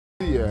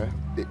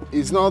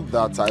It's not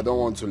that I don't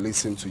want to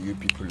listen to you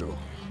people, though.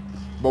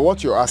 But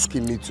what you're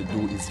asking me to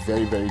do is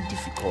very, very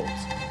difficult.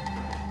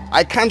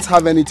 I can't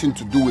have anything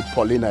to do with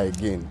Paulina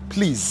again.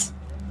 Please.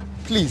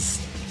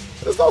 Please.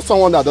 There's not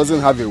someone that doesn't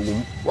have a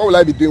womb. What will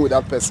I be doing with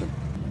that person?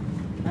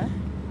 Huh?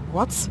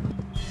 What?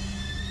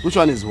 Which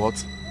one is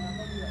what?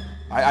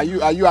 Are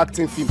you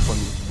acting film for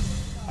me?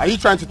 Are you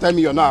trying to tell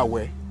me you're not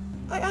aware?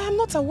 I am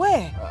not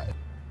aware.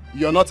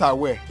 You're not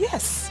aware?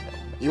 Yes.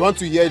 You want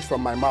to hear it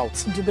from my mouth?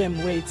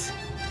 Dubem, wait.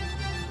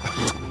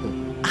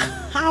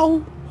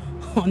 How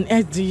on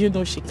earth do you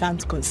know she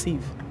can't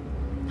conceive?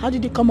 How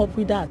did you come up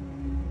with that?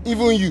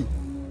 Even you.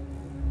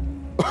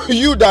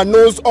 You that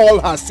knows all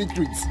her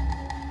secrets.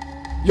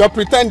 You're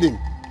pretending.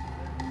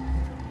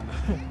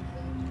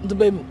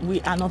 Dubem,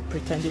 we are not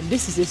pretending.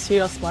 This is a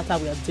serious matter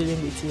we are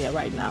dealing with here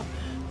right now.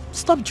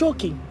 Stop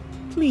joking,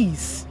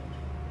 please.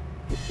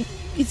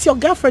 It's your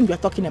girlfriend we are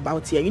talking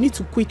about here. You need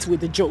to quit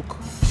with the joke.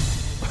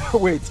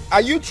 Wait,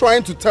 are you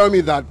trying to tell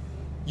me that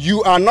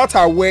you are not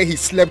aware he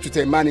slept with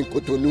a man in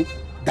Cotonou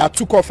that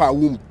took off her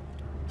womb?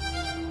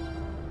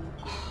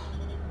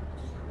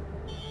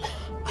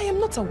 I am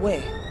not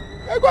aware.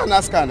 Go and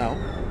ask her now.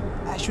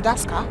 I should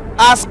ask her?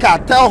 Ask her,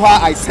 tell her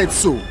I said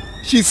so.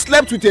 She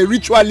slept with a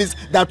ritualist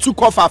that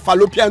took off her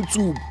fallopian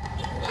tube.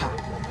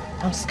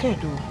 I'm scared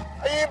though.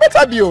 You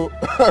better be,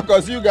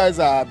 because you guys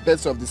are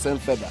birds of the same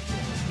feather.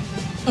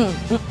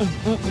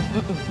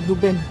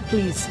 Dubem,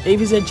 please,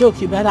 if it's a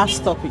joke, you better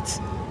stop it,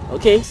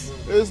 okay?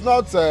 It's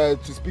not to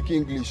speak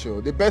English.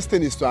 The best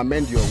thing is to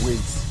amend your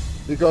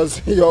ways,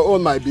 because your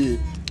own might be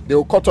they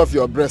will cut off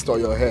your breast or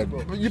your head.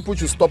 You people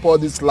should stop all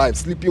this life,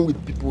 sleeping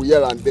with people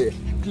here and there,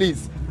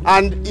 please.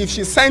 And if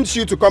she sends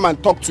you to come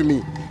and talk to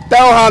me,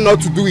 tell her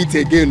not to do it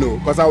again,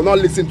 because I will not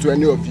listen to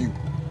any of you.